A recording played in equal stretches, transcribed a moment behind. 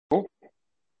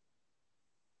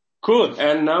Cool.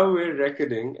 And now we're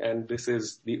recording, and this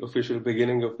is the official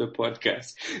beginning of the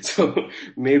podcast. So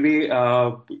maybe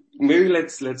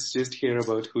let's just hear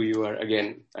about who you are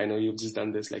again. I know you've just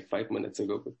done this like 5 minutes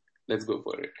ago, but let's go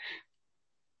for it.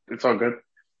 It's all good.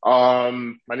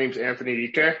 My name's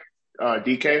Anthony DK,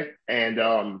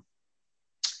 and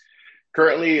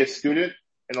currently a student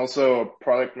and also a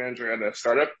product manager at a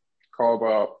startup called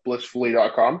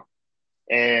blissfully.com.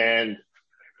 And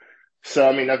so,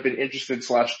 I've been interested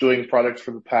 / doing products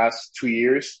for the past 2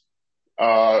 years.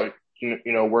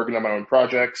 Working on my own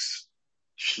projects,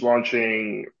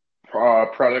 launching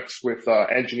products with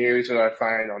engineers that I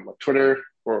find on Twitter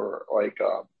or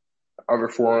other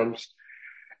forums.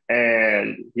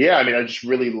 And yeah, I just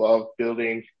really love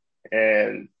building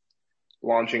and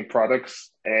launching products.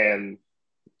 And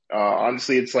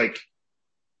honestly, it's like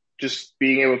just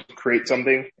being able to create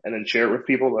something and then share it with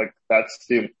people. Like that's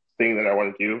the thing that I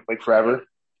want to do forever.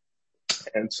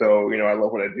 And so, I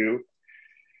love what I do.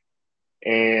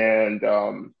 And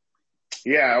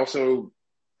I also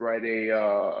write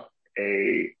a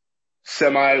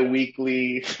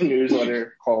semi-weekly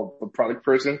newsletter called The Product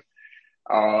Person.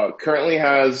 Currently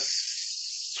has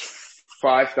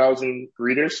 5,000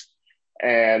 readers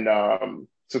and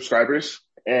subscribers,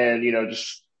 and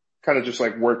just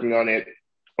working on it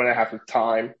when I have the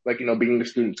time. Being a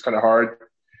student is kind of hard.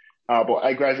 But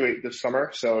I graduate this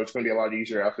summer, so it's going to be a lot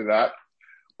easier after that.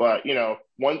 But,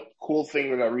 one cool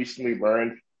thing that I recently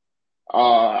learned,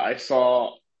 I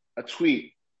saw a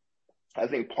tweet. I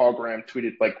think Paul Graham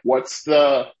tweeted, what's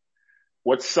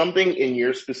something in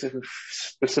your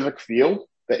specific field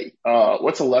that,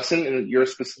 what's a lesson in your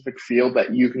specific field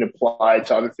that you can apply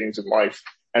to other things in life?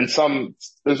 And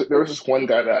there was this one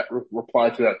guy that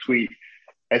replied to that tweet.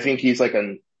 I think he's like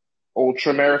an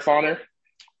ultra marathoner.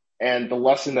 And the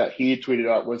lesson that he tweeted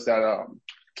out was that,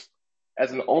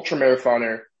 as an ultra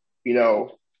marathoner,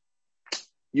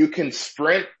 you can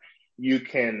sprint, you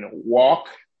can walk,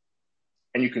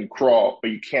 and you can crawl,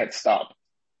 but you can't stop.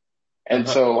 And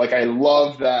so I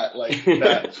love that,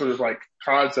 that sort of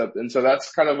concept. And so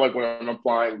that's kind of what I'm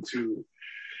applying to,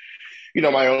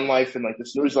 my own life and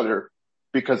this newsletter,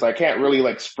 because I can't really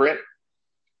sprint,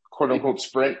 quote unquote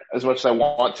sprint as much as I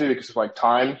want to because of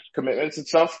time commitments and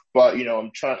stuff. But,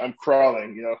 I'm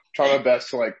crawling, trying my best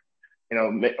to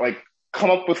come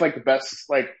up with the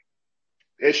best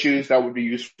issues that would be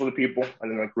useful to people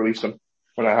and then release them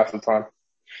when I have the time.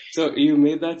 So you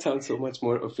made that sound so much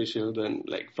more official than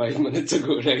 5 minutes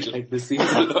ago, right? This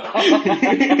seems a lot. I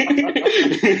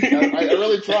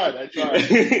really tried.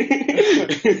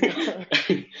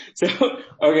 So,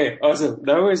 okay, awesome.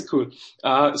 That was cool.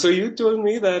 So you told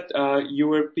me that, you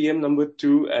were PM number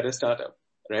 2 at a startup,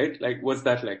 right? What's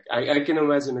that like? I can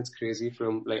imagine it's crazy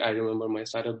from, I remember my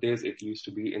startup days. It used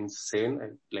to be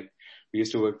insane. We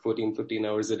used to work 14, 15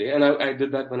 hours a day. And I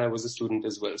did that when I was a student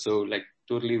as well. So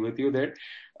totally with you there.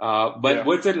 But yeah.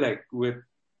 What's it like with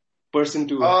person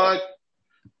 2?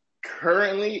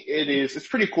 Currently it's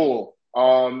pretty cool.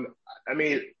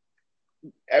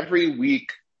 Every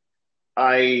week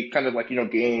I kind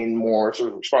of gain more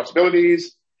sort of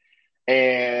responsibilities.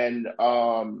 And,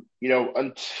 from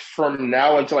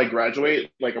now until I graduate,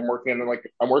 I'm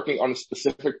working on a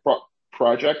specific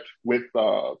project with,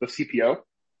 the CPO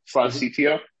 /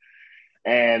 CTO.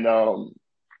 And,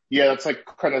 that's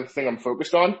kind of the thing I'm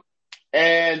focused on.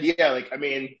 And I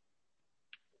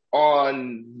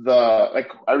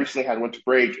recently had winter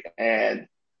break, and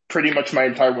pretty much my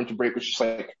entire winter break was just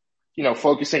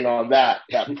focusing on that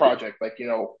project.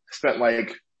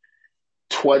 Spent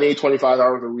 20, 25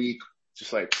 hours a week,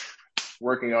 just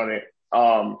working on it.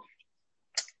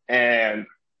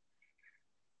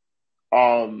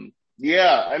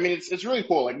 It's really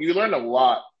cool. You learn a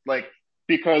lot,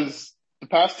 because the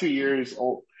past 2 years,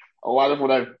 a lot of what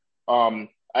I've,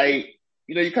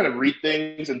 you kind of read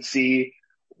things and see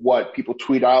what people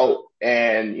tweet out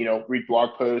and, read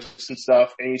blog posts and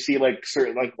stuff. And you see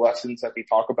certain lessons that they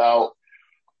talk about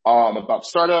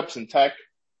startups and tech.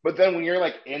 But then when you're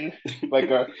in a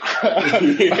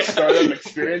startup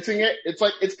experiencing it,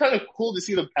 it's kind of cool to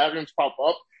see the patterns pop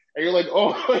up. And you're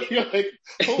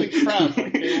holy crap.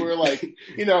 They were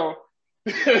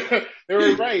they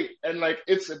were right. And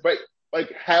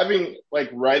having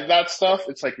read that stuff,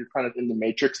 it's you're kind of in the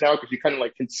matrix now because you kind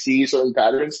of can see certain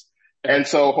patterns. And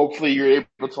so hopefully you're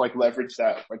able to leverage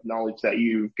that knowledge that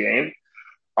you gain.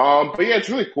 But yeah, it's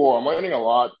really cool. I'm learning a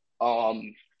lot.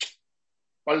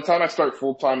 By the time I start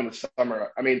full time in the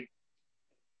summer,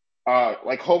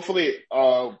 hopefully,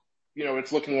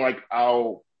 it's looking like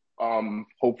I'll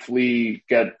hopefully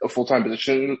get a full time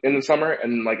position in the summer.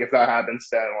 And if that happens,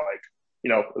 then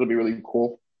it'll be really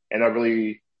cool. And I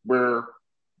really we're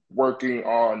working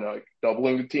on like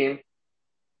doubling the team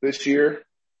this year.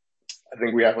 I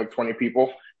think we have like 20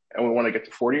 people and we want to get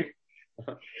to 40.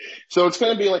 So it's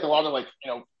going to be like a lot of like,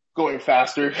 going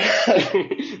faster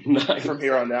Nice. from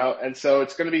here on out. And so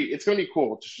it's going to be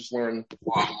cool to just learn a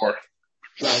lot more.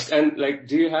 Nice. And like,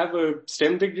 do you have a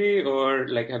STEM degree or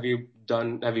like, have you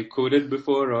coded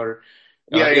before or?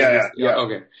 Yeah.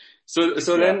 Okay.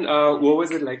 So then, what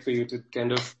was it like for you to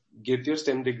kind of get your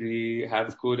STEM degree,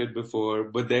 have coded before,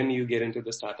 but then you get into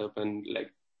the startup and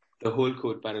like the whole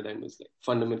code paradigm is like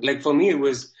fundamental. Like for me, it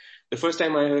was the first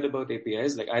time I heard about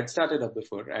APIs. Like I'd started up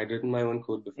before, I'd written my own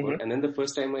code before. Mm-hmm. And then the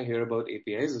first time I hear about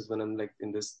APIs is when I'm like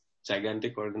in this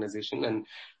gigantic organization and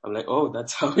I'm like, oh,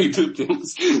 that's how we do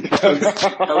things.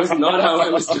 That was not how I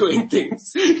was doing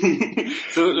things.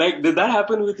 So like, did that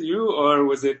happen with you or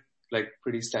was it like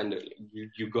pretty standard?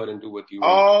 Like, you got into what you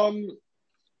were.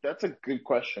 That's a good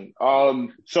question.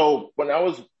 So what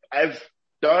I'll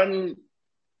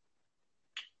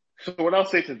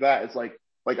say to that is like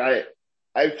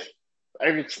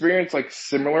I've experienced like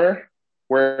similar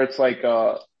where it's like,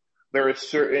 there are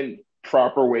certain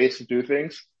proper ways to do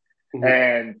things. Mm-hmm.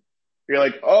 And you're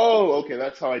like, oh, okay,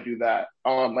 that's how I do that.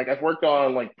 Like I've worked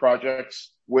on like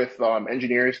projects with,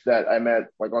 engineers that I met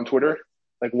like on Twitter.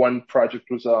 Like one project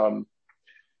was,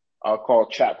 called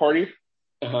Chat Party,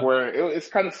 where it's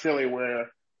kind of silly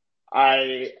where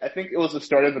I think it was the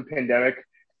start of the pandemic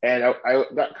and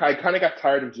I kind of got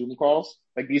tired of Zoom calls,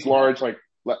 like these large, like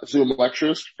Zoom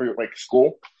lectures for like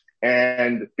school.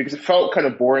 And because it felt kind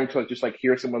of boring to just like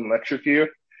hear someone lecture to you.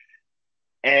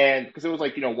 And because it was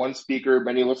like, one speaker,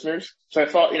 many listeners. So I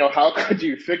thought, how could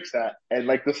you fix that? And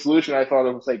like the solution I thought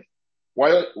of was like, why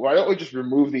don't we just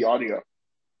remove the audio?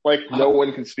 Like no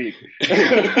one can speak.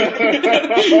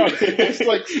 It's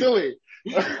like silly.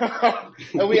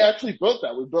 And we actually built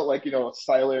that. We built like, a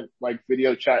silent like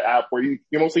video chat app where you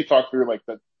mostly talk through like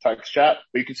the text chat,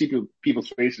 but you can see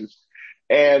people's faces.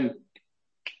 And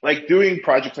like doing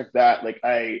projects like that, like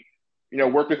I,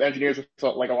 work with engineers with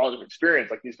like a lot of experience,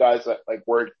 like these guys that like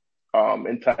work,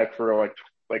 in tech for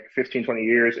like 15, 20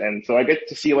 years. And so I get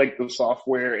to see like the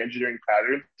software engineering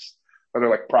patterns, whether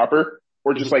like proper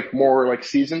or just like more like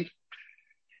seasoned.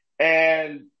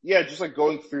 And yeah, just like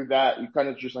going through that, you kind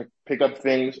of just like pick up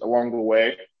things along the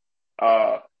way.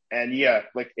 And yeah,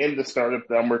 like in the startup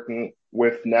that I'm working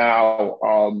with now,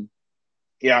 I'm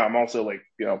also like,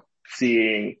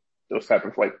 seeing those type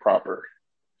of like proper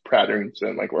patterns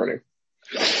and like learning.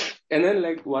 And then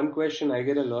like one question I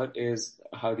get a lot is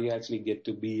how do you actually get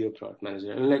to be a product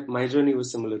manager? And like my journey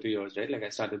was similar to yours, right? Like I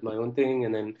started my own thing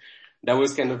and then that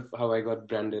was kind of how I got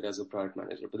branded as a product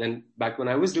manager. But then back when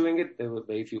I was doing it, there were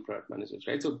very few product managers,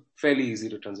 right? So fairly easy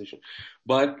to transition.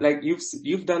 But like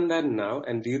you've done that now.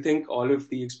 And do you think all of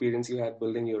the experience you had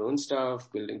building your own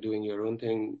stuff, doing your own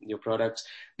thing, your products,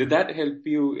 did that help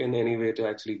you in any way to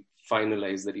actually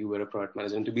finalize that you were a product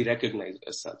manager and to be recognized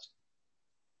as such?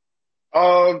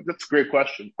 That's a great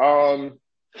question.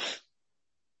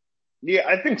 Yeah,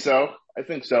 I think so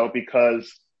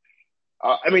because,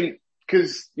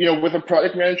 because, with a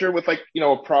product manager, with like,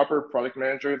 a proper product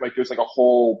manager, like there's like a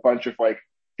whole bunch of like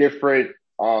different,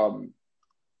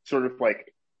 sort of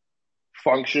like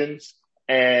functions,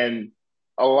 and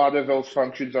a lot of those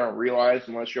functions aren't realized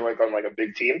unless you're like on like a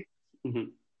big team.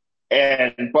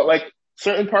 Mm-hmm. But like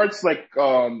certain parts, like,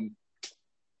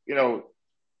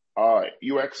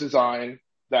 UX design,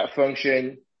 that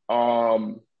function,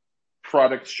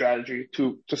 product strategy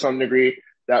to some degree,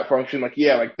 that function, like,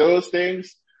 yeah, like those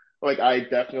things, like I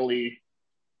definitely,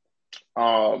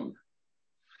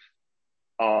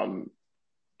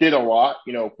 did a lot,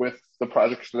 with the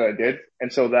projects that I did.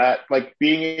 And so that like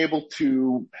being able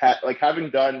to like having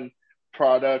done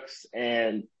products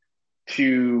and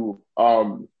to,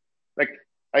 like,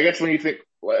 I guess when you think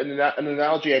an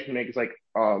analogy I can make is like,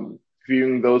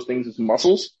 viewing those things as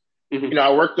muscles. Mm-hmm.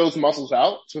 I worked those muscles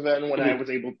out. So then when I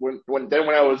was able, when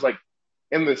I was like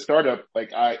in the startup,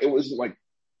 like it was like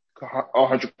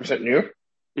 100% new.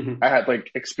 Mm-hmm. I had like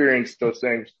experienced those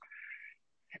things.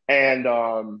 And,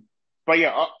 but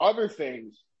yeah, other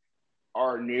things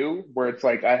are new where it's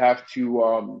like I have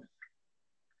to,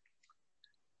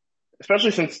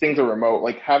 especially since things are remote,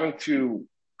 like having to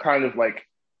kind of like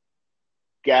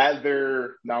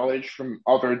gather knowledge from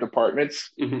other departments,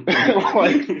 mm-hmm.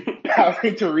 Like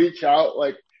having to reach out,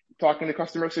 like talking to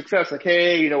customer success, like,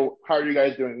 hey, how are you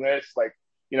guys doing this? Like,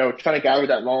 trying to gather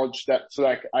that knowledge so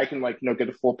that I can like, get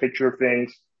a full picture of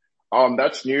things.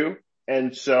 That's new.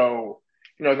 And so,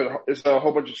 there's a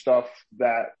whole bunch of stuff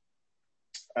that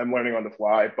I'm learning on the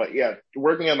fly, but yeah,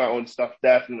 working on my own stuff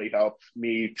definitely helped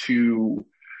me to,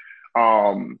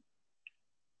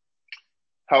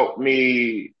 helped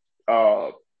me,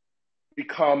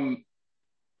 become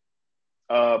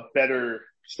a better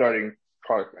starting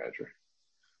product manager.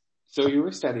 So you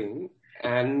were studying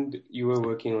and you were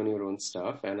working on your own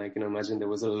stuff, and I can imagine there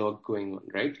was a lot going on,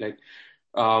 right? Like,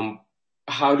 um,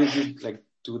 how did you like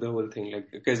do the whole thing? Like,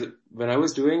 because when I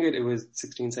was doing it, it was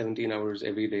 16, 17 hours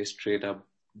every day straight up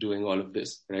doing all of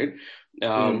this, right?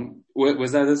 Mm.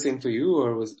 Was that the same for you,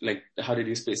 or was like, how did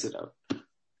you space it out?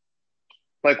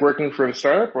 Like working for a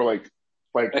startup or like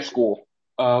Like, school?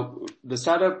 uh, the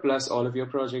startup plus all of your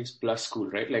projects plus school,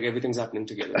 right? Like everything's happening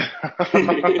together.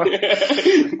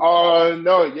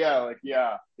 No, yeah, like,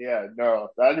 yeah, no,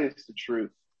 that is the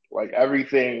truth. Like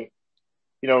everything,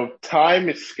 time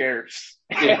is scarce.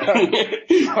 Yeah.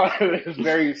 Time is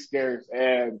very scarce.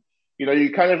 And,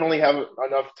 you kind of only have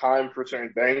enough time for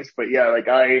certain things. But yeah,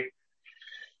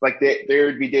 there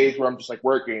would be days where I'm just like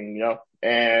working,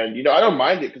 and, I don't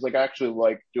mind it because like I actually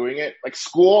like doing it. Like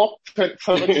school, to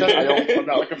some extent, I'm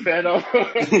not like a fan of.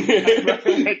 I'd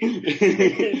rather like,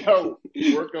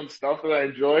 work on stuff that I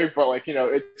enjoy, but like,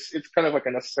 it's kind of like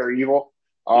a necessary evil.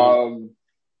 Mm,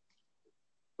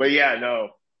 But yeah, no,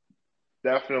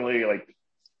 definitely like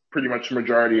pretty much the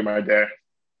majority of my day.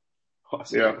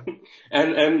 Yeah. awesome.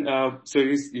 And so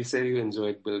you say you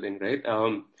enjoyed building, right?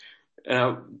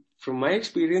 Uh, from my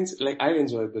experience, like I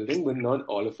enjoy building, but not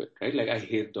all of it, right? Like I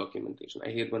hate documentation. I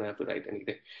hate when I have to write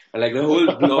anything. And like the whole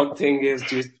blog thing is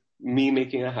just me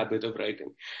making a habit of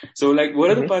writing. So like, what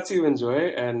are the hmm parts you enjoy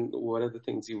and what are the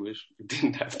things you wish you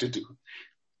didn't have to do?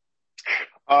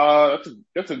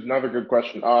 that's another good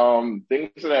question.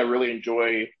 Things that I really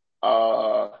enjoy,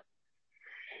 uh,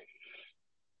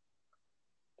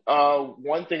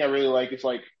 one thing I really like is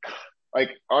like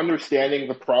understanding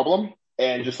the problem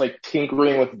and just like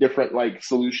tinkering with different like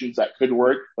solutions that could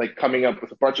work, like coming up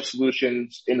with a bunch of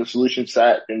solutions in the solution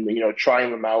set and,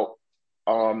 trying them out.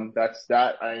 That's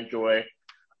that I enjoy.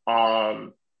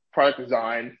 Um, Product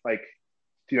design, like,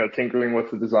 tinkering with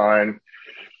the design.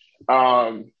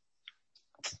 Um,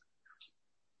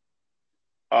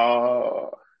 uh,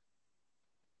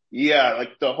 yeah,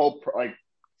 like the whole,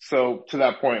 so to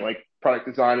that point, like product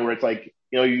design where it's like,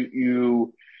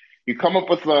 you come up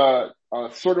with a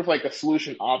sort of like a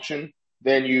solution option,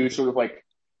 then you sort of like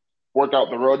work out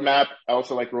the roadmap. I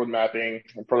also like road mapping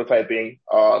and prototyping.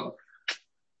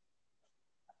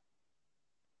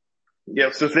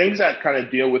 Yeah, so things that kind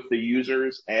of deal with the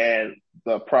users and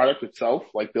the product itself,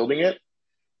 like building it,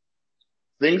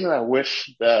 things that I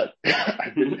wish that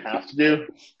I didn't have to do.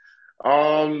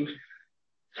 Um,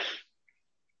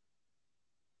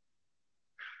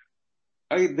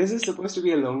 This is supposed to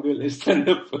be a longer list than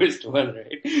the first one,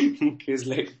 right? Because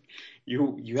like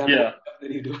you have more yeah. stuff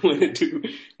that you don't want to do.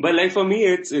 But like for me,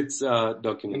 it's hmm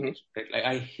documentation, right? Like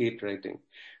I hate writing,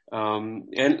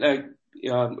 and like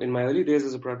in my early days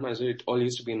as a product manager, it all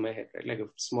used to be in my head, right? Like a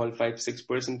small 5, 6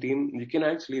 person team, you can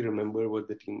actually remember what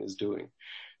the team is doing,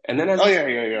 and then as Oh it, yeah,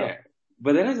 yeah, yeah. yeah,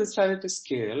 but then as it started to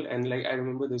scale, and like I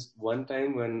remember this one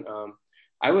time when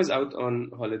I was out on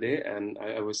holiday and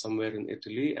I was somewhere in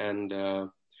Italy and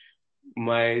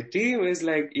my team is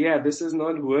like, yeah, this is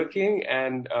not working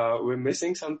and we're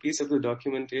missing some piece of the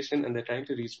documentation and they're trying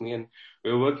to reach me and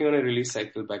we're working on a release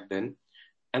cycle back then.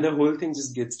 And the whole thing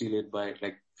just gets delayed by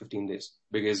like 15 days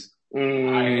because I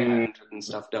Mm, hadn't written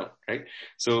stuff down, right?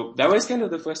 So that was kind of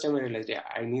the first time I realized, yeah,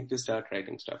 I need to start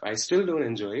writing stuff. I still don't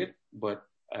enjoy it, but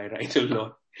I write a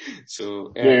lot.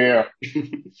 So yeah, yeah. yeah. Yeah.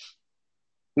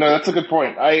 No, that's a good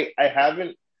point. I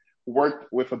haven't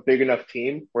worked with a big enough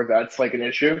team where that's like an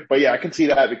issue. But yeah, I can see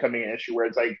that becoming an issue where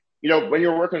it's like, when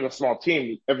you're working with a small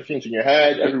team, everything's in your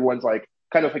head. Everyone's like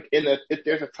kind of like if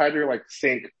there's a tighter like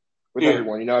sync with Yeah.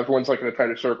 everyone, everyone's like in a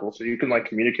tighter circle. So you can like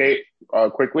communicate,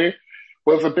 quickly.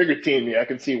 But with a bigger team, yeah, I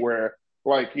can see where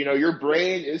like, your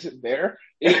brain isn't there.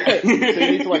 So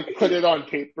you need to like put it on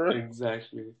paper.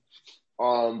 Exactly.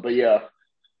 But yeah,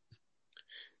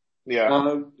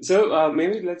 yeah. So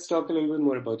maybe let's talk a little bit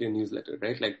more about your newsletter,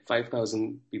 right? Like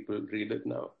 5,000 people read it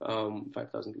now.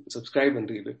 5,000 people subscribe and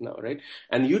read it now, right?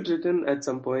 And you'd written at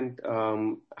some point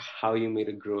how you made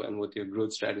it grow and what your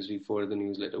growth strategy for the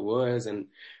newsletter was. And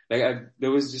like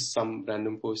there was just some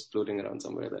random post floating around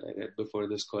somewhere that I read before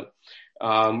this call.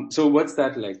 So what's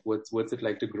that like? What's it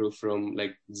like to grow from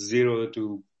like 0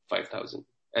 to 5,000?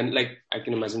 And like I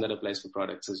can imagine that applies for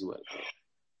products as well.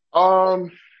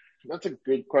 Um, that's a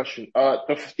good question.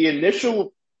 The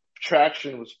initial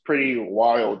traction was pretty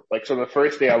wild. Like, so the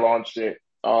first day I launched it,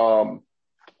 I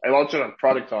launched it on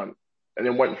Product Hunt and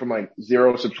it went from like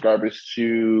 0 subscribers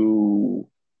to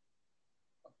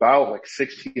about like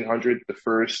 1,600 the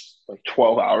first like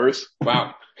 12 hours.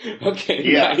 Wow. Okay.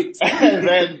 Yeah. Nice. And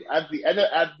then at the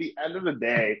end of the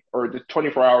day, or the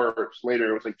 24 hours later,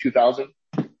 it was like 2,000.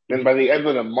 And by the end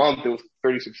of the month, it was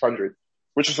 3,600,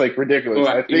 which is like ridiculous.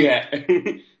 Oh, I think yeah.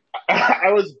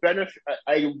 I was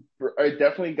I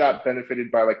definitely got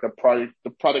benefited by like the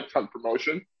product hunt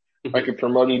promotion. Like it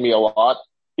promoted me a lot,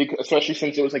 especially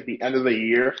since it was like the end of the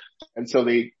year. And so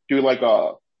they do like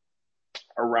a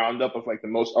roundup of like the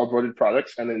most upvoted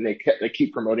products, and then they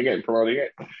keep promoting it and promoting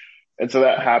it. And so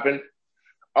that happened.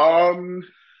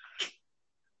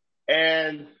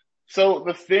 And so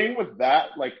the thing with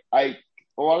that, like a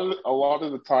lot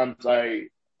of the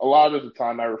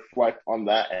time I reflect on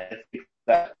that and think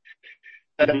that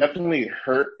definitely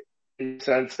hurt in the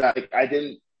sense that like, I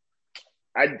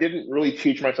didn't really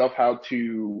teach myself how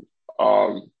to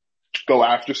go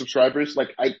after subscribers.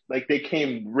 Like they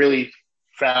came really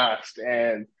fast,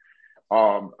 and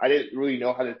I didn't really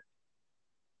know how to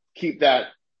keep that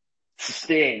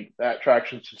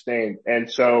traction sustained.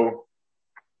 And so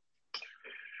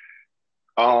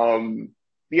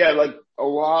yeah, like a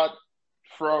lot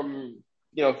from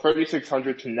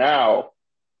 3,600 to now,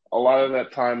 a lot of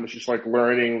that time was just like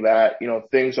learning that,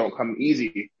 things don't come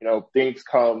easy. Things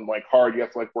come like hard. You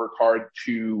have to like work hard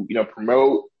to,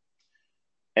 promote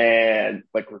and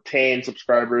like retain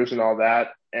subscribers and all that.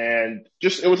 And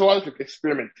just, it was a lot of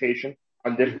experimentation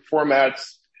on different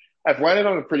formats. I've landed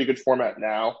on a pretty good format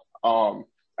now.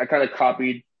 I kind of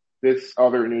copied this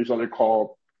other newsletter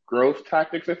called Growth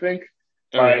Tactics, I think,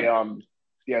 by,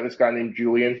 this guy named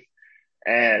Julian,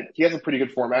 and he has a pretty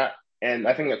good format. And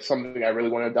I think that's something I really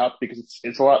want to adopt because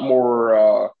it's a lot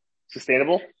more,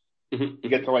 sustainable. You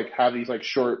get to like have these like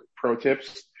short pro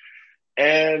tips,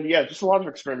 and yeah, just a lot of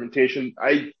experimentation.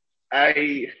 I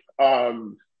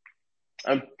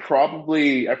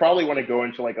probably want to go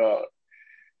into like a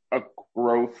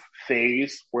growth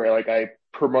phase where like I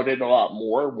promote it a lot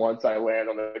more once I land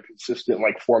on a consistent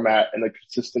like format and a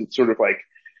consistent sort of like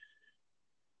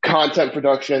content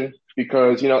production,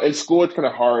 because, in school it's kind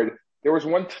of hard. There was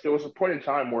a point in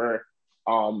time where,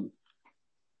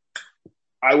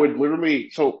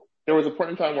 there was a point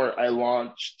in time where I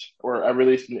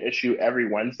released an issue every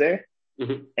Wednesday.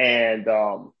 And,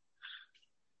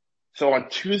 so on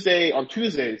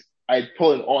Tuesdays, I'd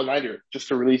pull an all-nighter just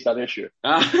to release that issue.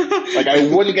 Like I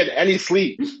wouldn't get any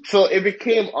sleep. So it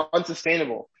became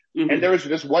unsustainable. And there was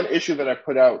this one issue that I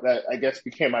put out that I guess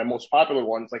became my most popular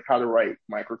one. It's like how to write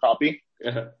microcopy.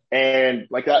 And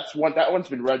like that one's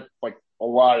been read like a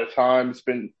lot of times.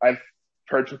 I've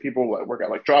heard some people that work at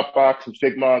like Dropbox and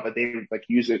Figma that they like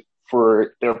use it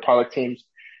for their product teams.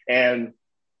 And,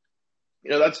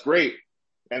 that's great.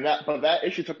 But that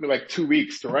issue took me like 2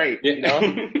 weeks to write,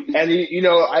 and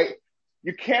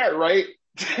you can't write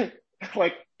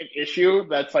like an issue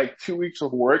that's like 2 weeks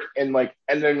of work and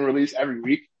then release every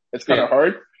week. It's kind of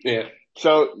hard. Yeah.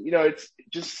 So, it's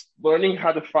just learning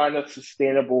how to find a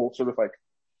sustainable sort of like,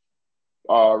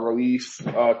 release,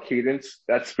 cadence.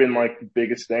 That's been like the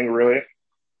biggest thing really.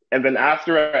 And then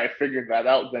after I figured that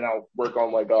out, then I'll work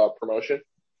on like, promotion.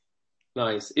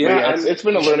 Nice. Yeah. It's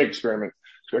been a learning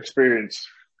experience.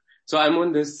 So I'm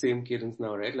on this same cadence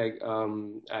now, right? Like,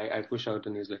 I push out a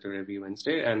newsletter every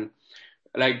Wednesday, and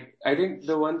like, I think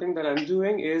the one thing that I'm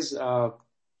doing is, I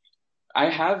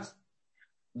have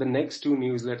the next 2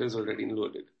 newsletters already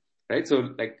loaded, right?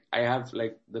 So like, I have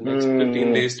like the next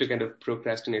 15 days to kind of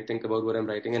procrastinate, think about what I'm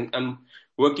writing, and I'm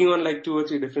working on like 2 or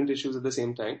 3 different issues at the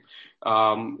same time.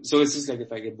 So it's just like,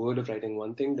 if I get bored of writing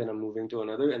one thing, then I'm moving to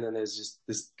another, and then there's just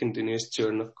this continuous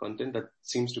churn of content that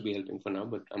seems to be helping for now,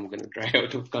 but I'm going to dry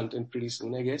out of content pretty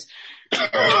soon, I guess.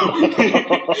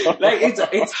 Like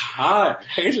it's hard,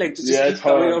 right? Like to just keep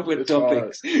coming up with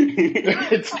topics.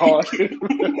 It's hard.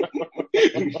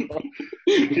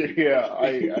 Yeah,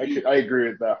 I agree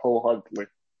with that wholeheartedly.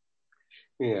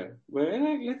 Yeah,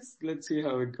 well, let's see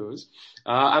how it goes.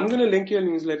 I'm gonna link your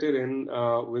newsletter in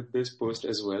with this post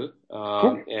as well.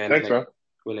 Cool. And thanks, man.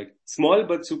 We're like small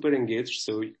but super engaged,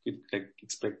 so you could like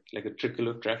expect like a trickle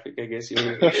of traffic, I guess.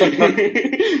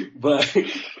 But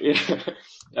yeah,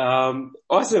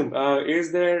 awesome.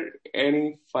 Is there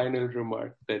any final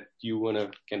remark that you wanna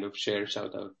kind of share,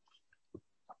 shout out?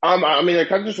 I mean,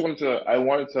 like, I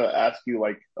wanted to ask you,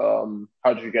 like,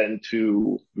 how did you get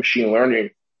into machine learning?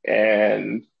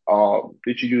 And,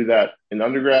 did you do that in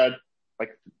undergrad?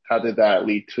 Like, how did that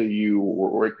lead to you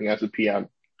working as a PM,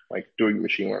 like doing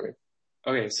machine learning?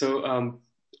 Okay. So,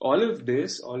 all of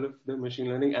the machine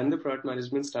learning and the product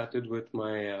management started with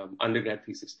my undergrad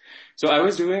thesis. So I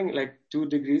was doing like 2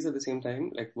 degrees at the same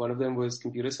time. Like one of them was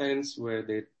computer science, where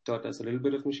they taught us a little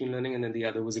bit of machine learning, and then the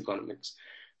other was economics.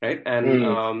 right?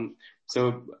 And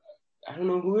so I don't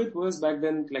know who it was back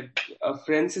then. Like a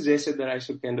friend suggested that I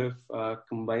should kind of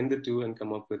combine the two and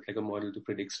come up with like a model to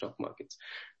predict stock markets,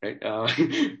 right?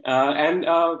 And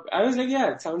I was like,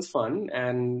 yeah, it sounds fun,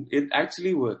 and it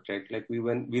actually worked, right? Like we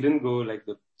didn't go like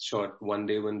the short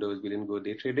 1-day windows. We didn't go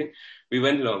day trading. We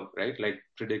went long, right? Like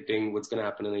predicting what's going to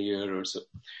happen in a year or so.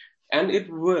 And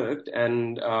it worked,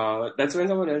 and that's when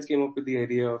someone else came up with the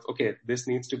idea of, okay, this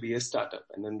needs to be a startup.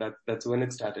 And then that's when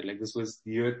it started. Like this was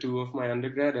year 2 of my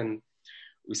undergrad, and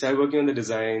we started working on the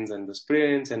designs and the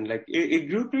sprints, and like it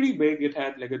grew pretty big. It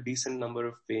had like a decent number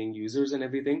of paying users and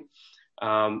everything.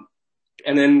 And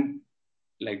then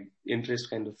like interest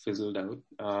kind of fizzled out.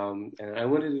 And I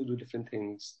wanted to do different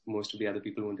things. Most of the other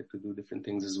people wanted to do different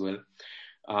things as well.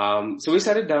 So we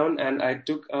started down, and I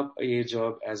took up a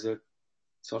job as a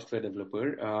software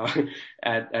developer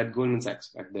at Goldman Sachs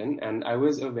back then, and I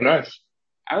was a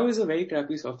very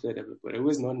crappy software developer. It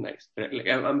was not nice. Right? Like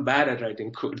I'm bad at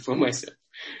writing code for myself.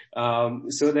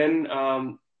 So then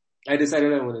I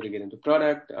decided I wanted to get into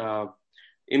product.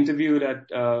 Interviewed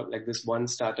at like this one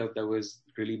startup that was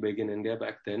really big in India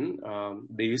back then.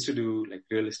 They used to do like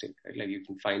real estate, right? Like you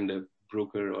can find a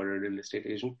broker or a real estate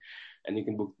agent, and you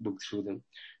can book through them.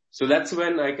 So that's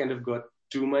when I kind of got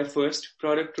to my first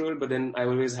product role, but then I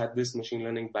always had this machine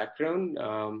learning background,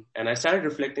 and I started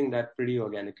reflecting that pretty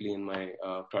organically in my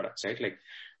products, right? Like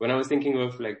when I was thinking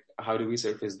of like, how do we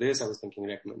surface this? I was thinking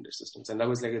recommender systems, and that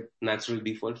was like a natural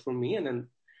default for me. And then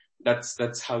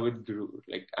that's how it grew.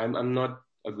 Like I'm not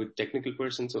a good technical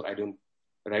person, so I don't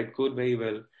write code very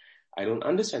well. I don't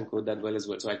understand code that well as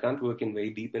well. So I can't work in very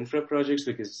deep infra projects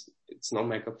because it's not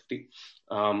my cup of tea.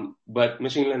 But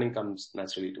machine learning comes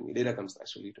naturally to me. Data comes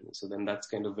naturally to me. So then that's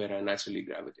kind of where I naturally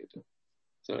gravitated.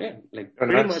 So yeah, like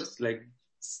pretty much like,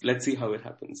 let's see how it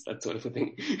happens. That sort of a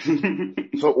thing.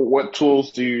 So what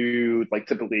tools do you like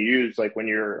typically use like when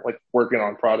you're like working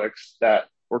on products that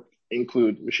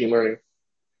include machine learning?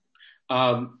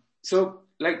 So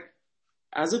like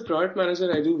as a product manager,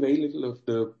 I do very little of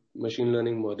the machine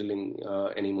learning modeling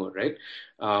anymore, right?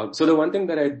 So the one thing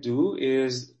that I do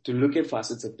is to look at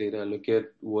facets of data, look at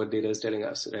what data is telling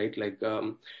us, right? Like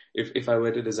if I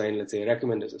were to design, let's say, a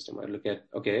recommender system, I'd look at,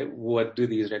 okay, what do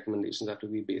these recommendations have to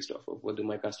be based off of? What do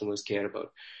my customers care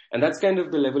about? And that's kind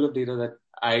of the level of data that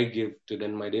I give to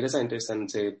then my data scientists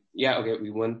and say, yeah, okay,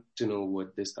 we want to know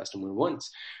what this customer wants.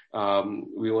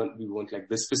 We want like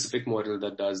this specific model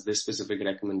that does this specific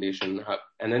recommendation,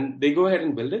 and then they go ahead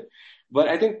and build it. But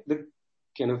I think the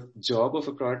kind of job of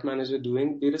a product manager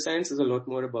doing data science is a lot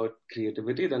more about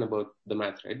creativity than about the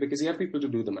math, right? Because you have people to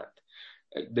do the math.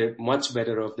 They're much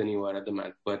better off than you are at the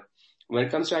math. But when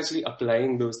it comes to actually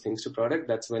applying those things to product,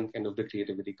 that's when kind of the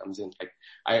creativity comes in. Like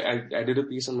I did a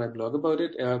piece on my blog about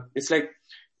it. It's like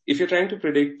if you're trying to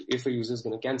predict if a user is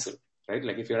going to cancel, right?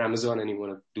 Like if you're Amazon and you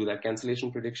want to do that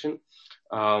cancellation prediction,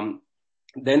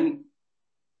 then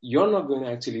you're not going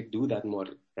to actually do that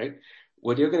model, right?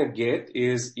 What you're going to get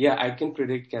is, yeah, I can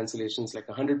predict cancellations like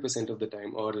 100% of the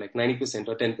time or like 90%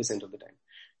 or 10% of the time.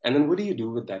 And then what do you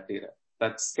do with that data?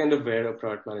 That's kind of where a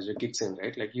product manager kicks in,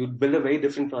 right? Like you'd build a very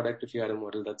different product if you had a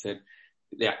model that said,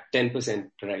 yeah, 10%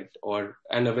 right,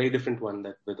 and a very different one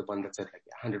with the one that said like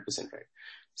 100% right.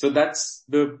 So that's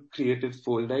the creative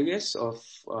fold, I guess, of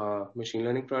machine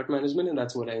learning product management. And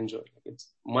that's what I enjoy. Like it's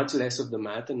much less of the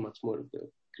math and much more of the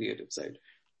creative side.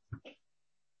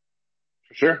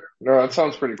 Sure. No, that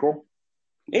sounds pretty cool.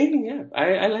 Yeah,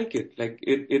 I like it. Like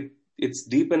it's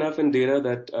deep enough in data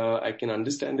that I can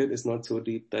understand it. It's not so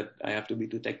deep that I have to be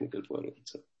too technical for it.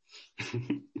 So.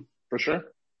 For sure.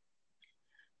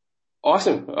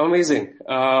 Awesome. Amazing.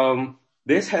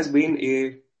 This has been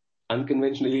a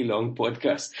unconventionally long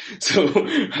podcast. So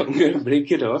I'm going to break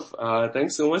it off.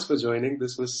 Thanks so much for joining.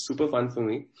 This was super fun for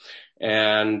me.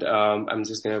 And I'm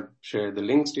just going to share the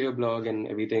links to your blog and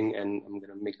everything. And I'm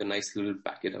going to make a nice little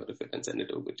packet out of it and send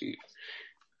it over to you.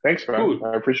 Thanks, man. Cool.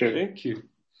 I appreciate it. Thank you.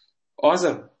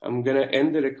 Awesome. I'm going to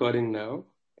end the recording now.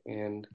 And